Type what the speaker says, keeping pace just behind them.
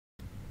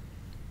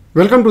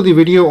Welcome to the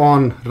video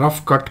on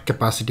rough cut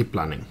capacity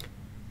planning.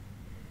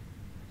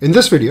 In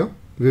this video,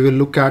 we will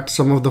look at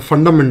some of the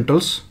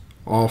fundamentals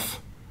of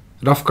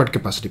rough cut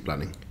capacity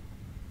planning.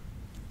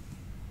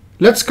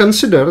 Let's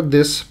consider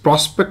this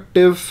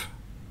prospective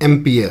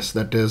MPS,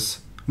 that is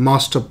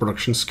Master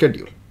Production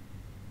Schedule.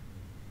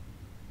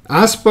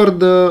 As per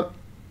the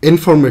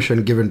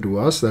information given to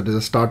us, that is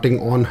a starting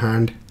on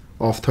hand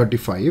of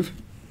 35,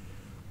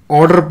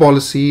 order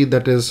policy,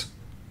 that is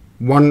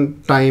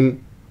one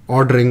time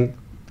ordering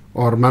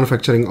or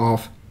manufacturing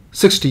of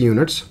 60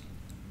 units,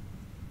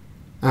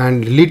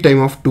 and lead time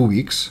of 2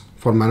 weeks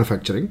for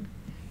manufacturing,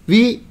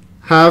 we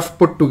have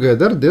put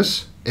together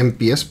this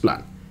MPS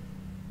plan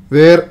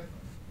where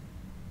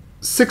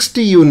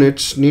 60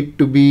 units need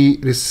to be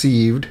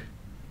received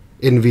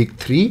in week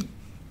 3.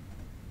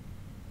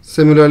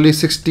 Similarly,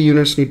 60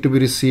 units need to be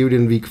received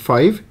in week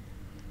 5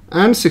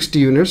 and 60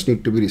 units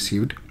need to be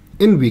received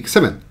in week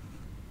 7.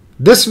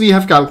 This we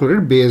have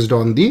calculated based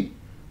on the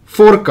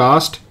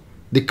forecast,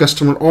 the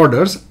customer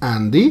orders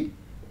and the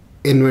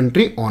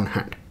inventory on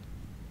hand.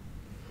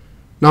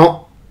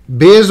 Now,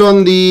 based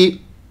on the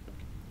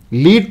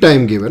lead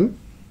time given,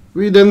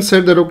 we then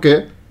said that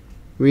okay,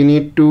 we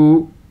need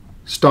to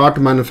start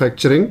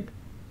manufacturing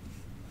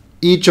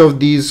each of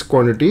these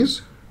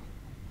quantities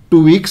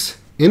 2 weeks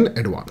in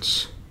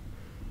advance.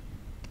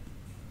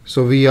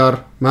 So we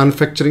are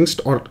manufacturing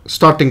or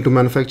starting to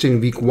manufacture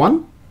in week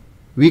 1,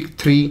 week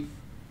 3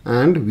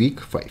 and week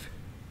 5.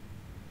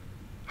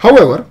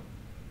 However,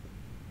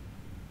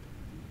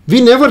 we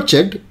never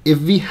checked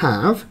if we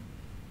have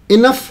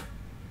enough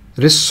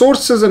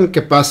resources and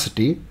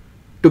capacity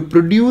to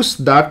produce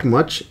that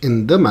much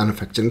in the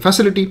manufacturing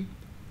facility.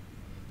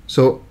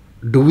 So,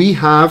 do we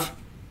have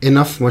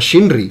enough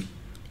machinery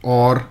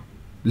or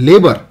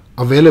labor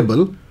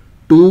available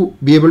to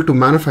be able to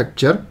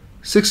manufacture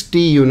 60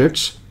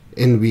 units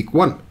in week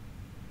 1?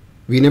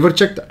 We never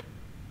checked that.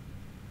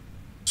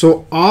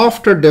 So,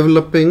 after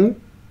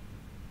developing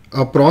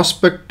a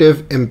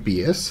prospective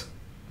MPS,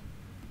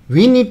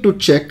 we need to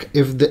check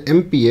if the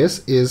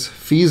MPS is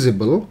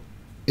feasible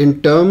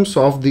in terms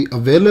of the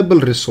available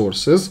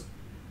resources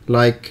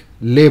like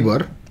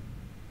labor,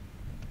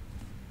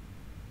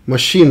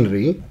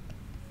 machinery,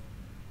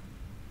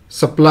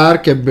 supplier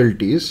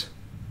capabilities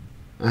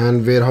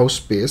and warehouse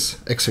space,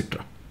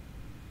 etc.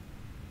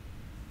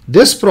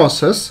 This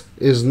process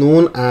is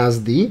known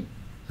as the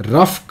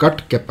rough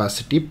cut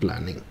capacity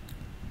planning,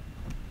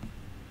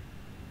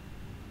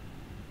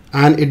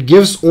 and it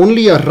gives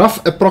only a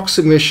rough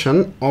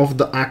approximation of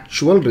the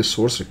actual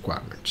resource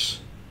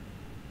requirements.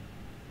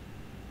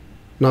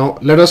 Now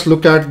let us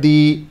look at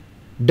the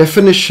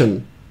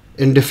definition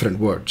in different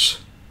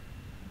words.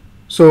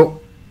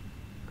 So,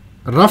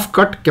 rough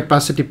cut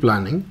capacity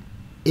planning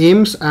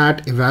aims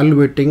at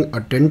evaluating a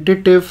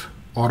tentative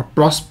or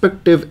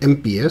prospective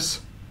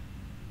MPS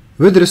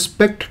with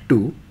respect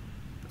to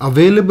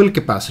available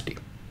capacity.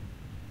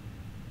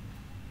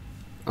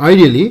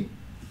 Ideally,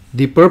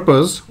 the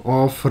purpose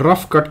of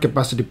rough cut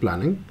capacity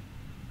planning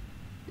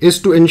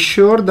is to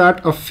ensure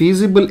that a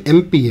feasible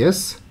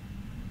MPS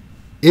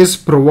is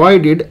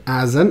provided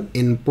as an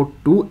input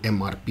to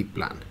MRP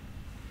plan.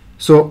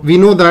 So we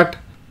know that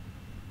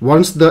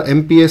once the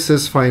MPS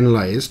is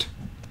finalized,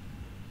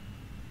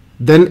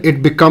 then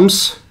it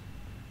becomes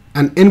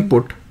an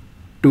input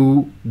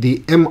to the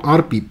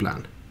MRP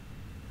plan.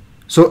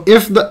 So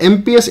if the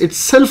MPS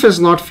itself is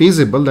not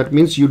feasible, that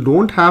means you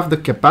don't have the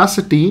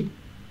capacity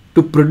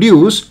to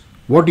produce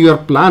what you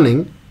are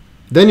planning,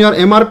 then your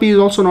MRP is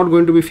also not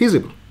going to be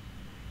feasible.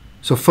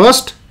 So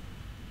first,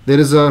 there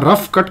is a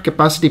rough cut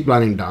capacity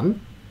planning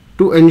done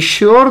to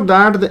ensure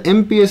that the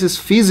MPS is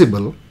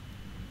feasible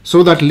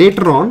so that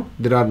later on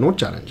there are no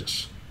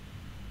challenges.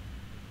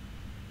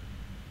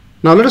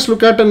 Now let us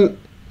look at an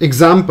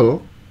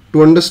example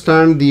to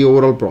understand the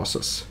overall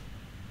process.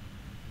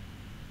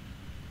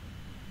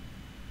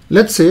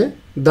 Let's say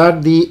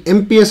that the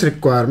MPS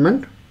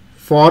requirement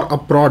for a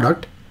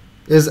product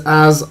is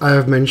as I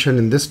have mentioned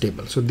in this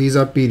table. So these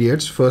are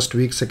periods: first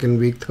week, second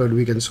week, third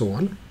week and so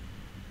on.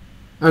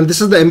 And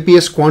this is the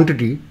MPS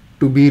quantity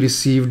to be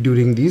received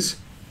during these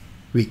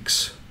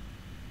weeks.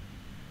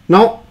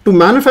 Now to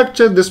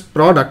manufacture this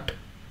product,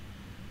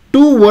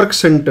 2 work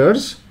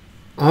centers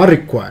are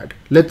required.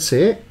 Let's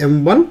say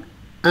M1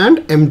 and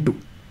M2.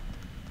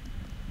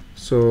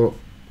 So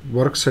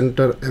work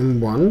center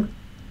M1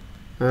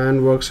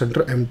 and work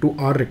center M2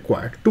 are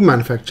required to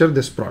manufacture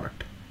this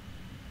product.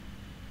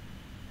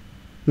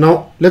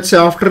 Now let's say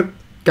after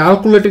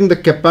calculating the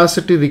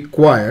capacity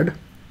required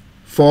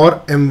for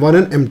M1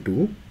 and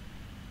M2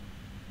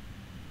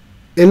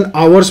 in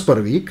hours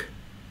per week,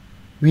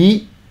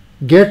 we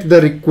get the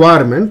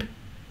requirement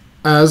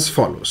as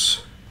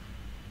follows.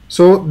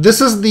 So this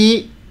is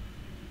the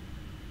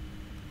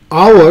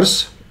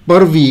hours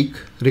per week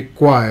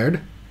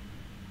required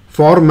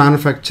for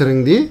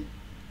manufacturing the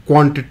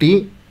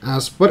quantity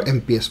as per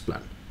MPS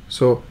plan.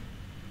 So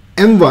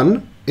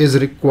M1 is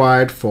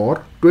required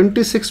for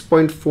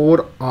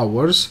 26.4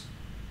 hours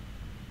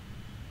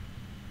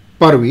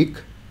per week,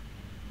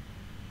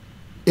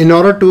 in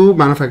order to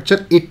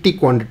manufacture 80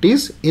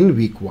 quantities in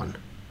week 1.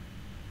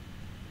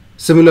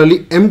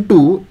 Similarly,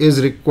 M2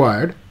 is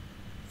required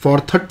for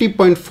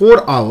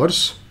 30.4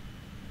 hours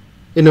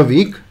in a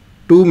week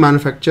to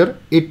manufacture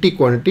 80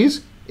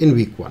 quantities in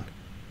week 1.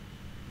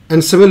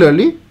 And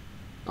similarly,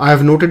 I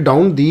have noted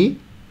down the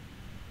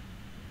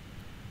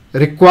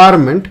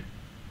requirement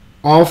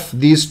of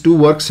these two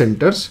work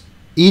centers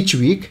each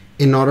week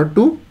in order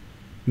to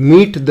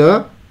meet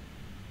the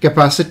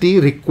capacity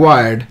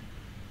required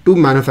to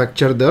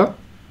manufacture the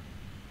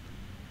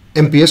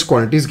MPS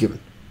quantities given.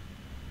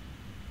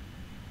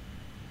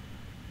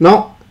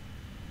 Now,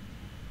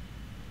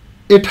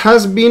 it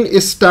has been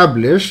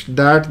established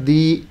that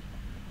the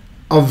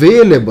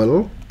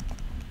available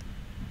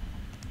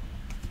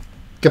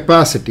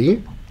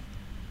capacity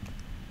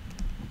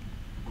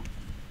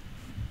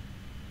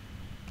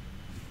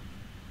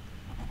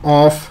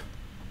of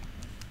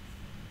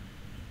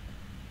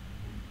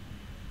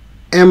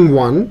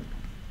M1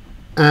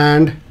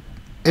 and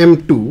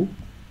M2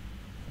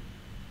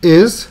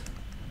 is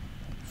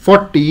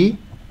 40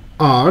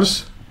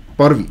 hours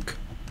per week.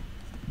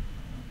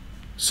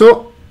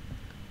 So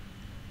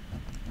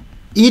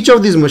each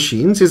of these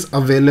machines is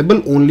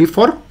available only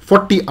for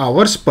 40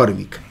 hours per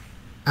week,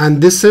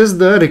 and this is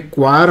the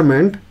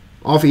requirement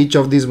of each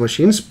of these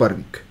machines per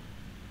week.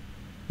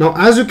 Now,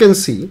 as you can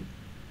see,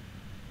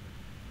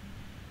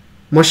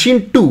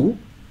 machine 2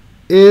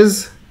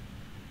 is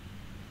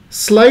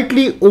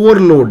slightly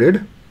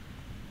overloaded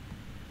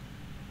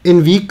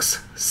in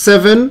weeks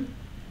 7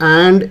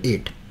 and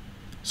 8.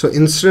 So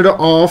instead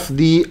of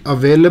the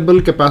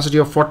available capacity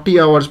of 40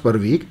 hours per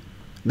week,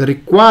 the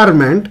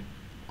requirement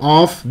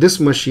of this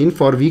machine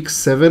for week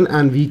 7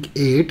 and week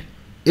 8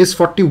 is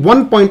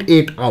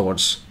 41.8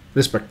 hours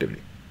respectively.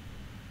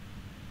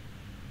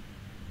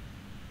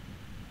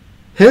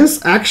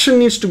 Hence, action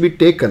needs to be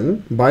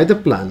taken by the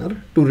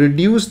planner to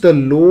reduce the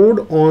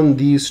load on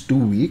these 2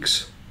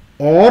 weeks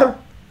or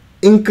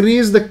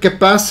increase the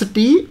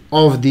capacity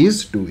of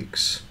these 2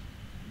 weeks.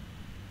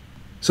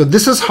 So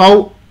this is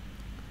how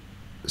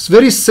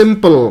very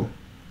simple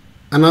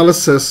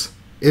analysis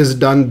is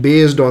done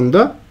based on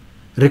the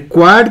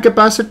required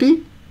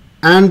capacity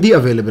and the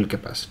available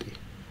capacity,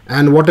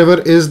 and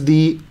whatever is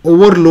the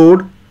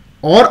overload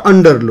or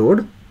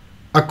underload,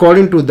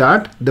 according to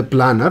that the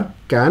planner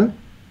can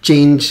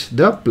change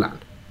the plan.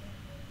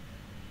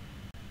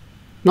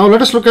 Now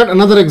let us look at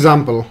another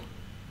example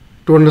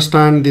to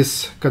understand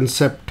this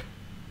concept.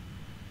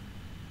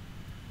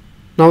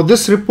 Now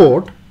this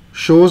report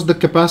shows the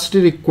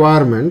capacity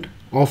requirement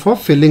of a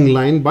filling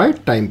line by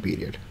time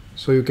period.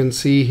 So you can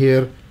see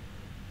here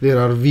there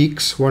are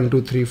weeks 1,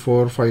 2, 3,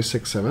 4, 5,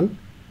 6, 7.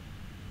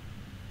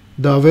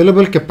 The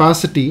available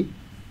capacity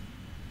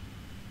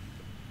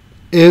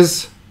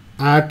is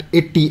at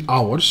 80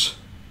 hours.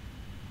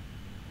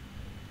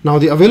 Now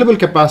the available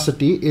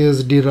capacity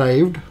is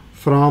derived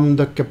from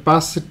the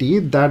capacity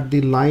that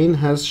the line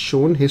has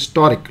shown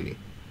historically.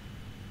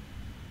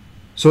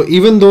 So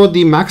even though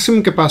the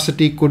maximum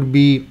capacity could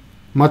be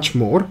much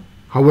more,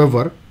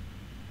 however,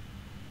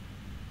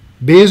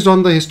 based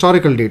on the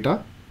historical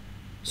data,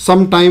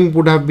 some time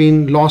would have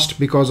been lost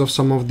because of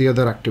some of the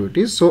other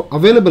activities. So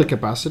available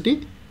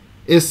capacity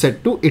is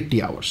set to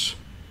 80 hours.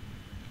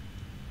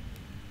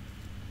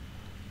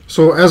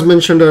 So as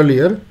mentioned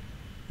earlier,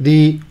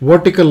 the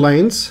vertical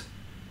lines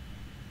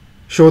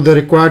show the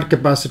required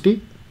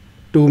capacity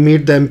to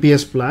meet the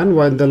MPS plan,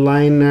 while the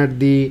line at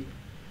the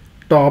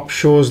top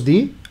shows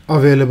the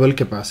available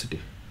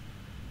capacity.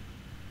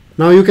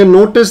 Now you can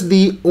notice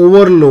the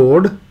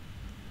overload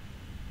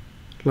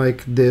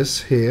like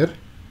this here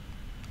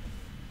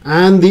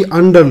and the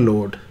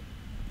underload,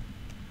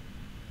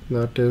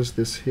 that is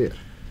this here,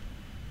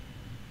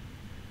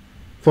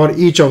 for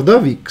each of the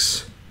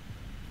weeks.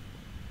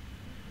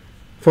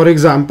 For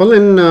example,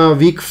 in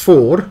week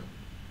 4,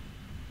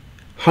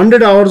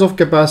 100 hours of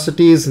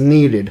capacity is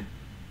needed,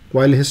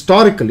 while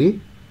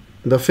historically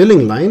the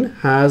filling line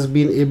has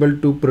been able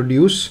to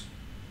produce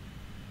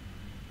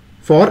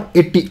for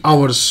 80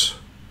 hours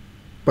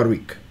per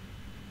week.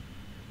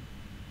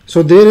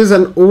 So there is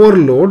an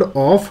overload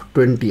of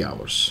 20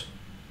 hours.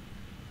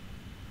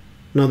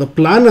 Now the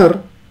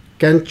planner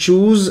can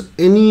choose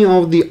any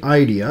of the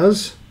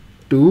ideas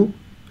to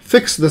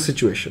fix the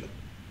situation.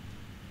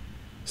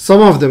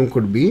 Some of them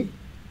could be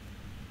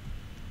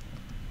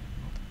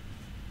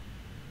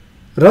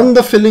run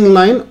the filling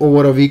line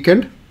over a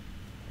weekend.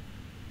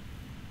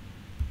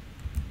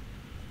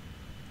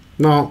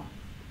 Now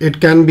it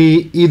can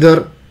be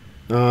either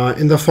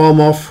in the form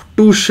of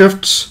 2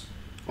 shifts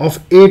of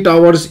 8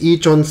 hours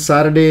each on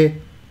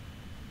Saturday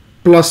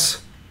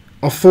plus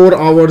a 4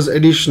 hours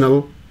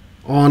additional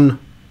on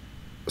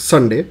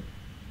Sunday,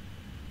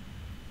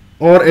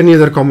 or any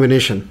other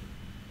combination.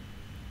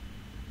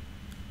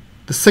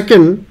 The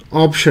second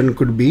option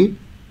could be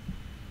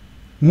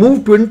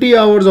move 20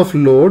 hours of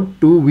load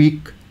to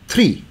week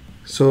 3.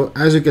 So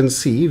as you can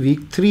see,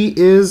 week 3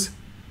 is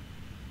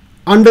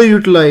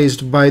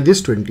underutilized by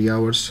this 20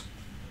 hours.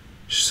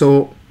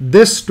 So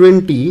this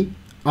 20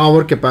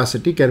 hour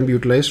capacity can be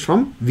utilized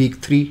from week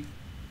 3.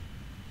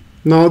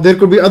 Now there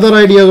could be other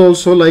ideas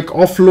also, like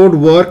offload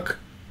work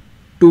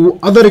to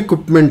other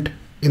equipment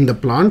in the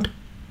plant.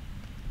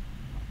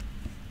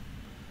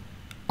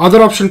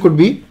 Other option could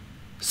be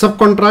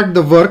subcontract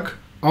the work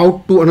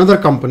out to another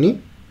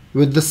company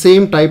with the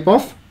same type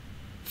of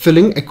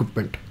filling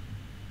equipment.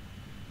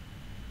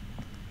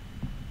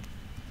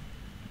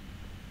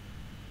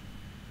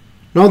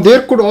 Now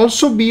there could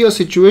also be a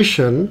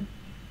situation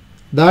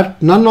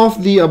that none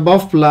of the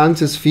above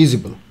plans is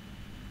feasible.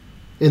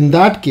 In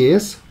that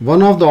case,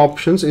 one of the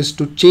options is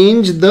to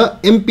change the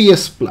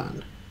MPS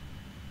plan,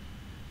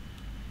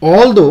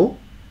 although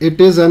it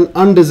is an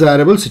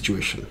undesirable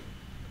situation.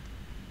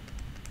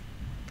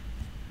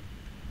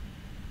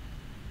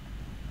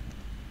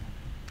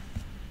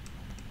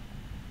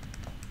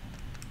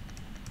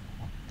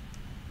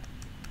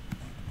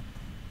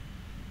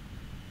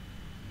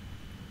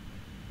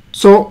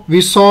 So we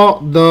saw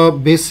the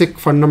basic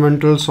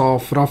fundamentals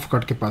of rough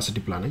cut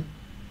capacity planning.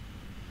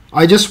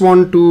 I just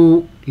want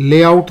to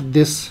lay out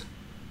this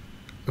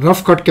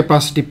rough cut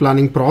capacity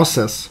planning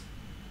process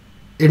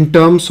in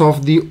terms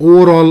of the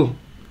overall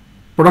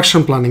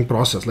production planning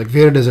process, like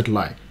where does it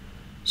lie.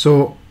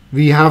 So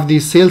we have the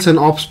sales and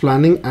ops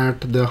planning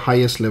at the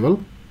highest level,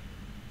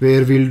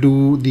 where we'll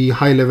do the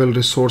high level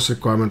resource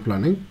requirement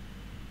planning.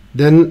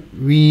 Then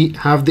we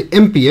have the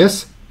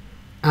MPS,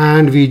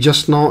 and we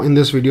just now in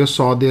this video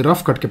saw the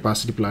rough cut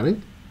capacity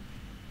planning.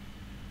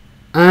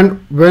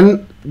 And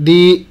when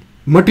the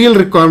material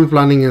requirement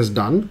planning is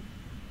done,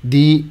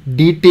 the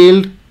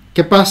detailed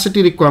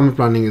capacity requirement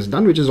planning is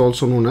done, which is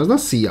also known as the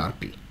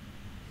CRP.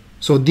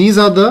 So these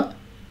are the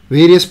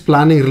various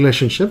planning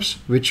relationships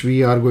which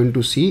we are going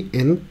to see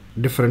in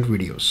different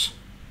videos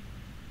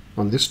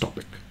on this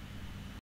topic.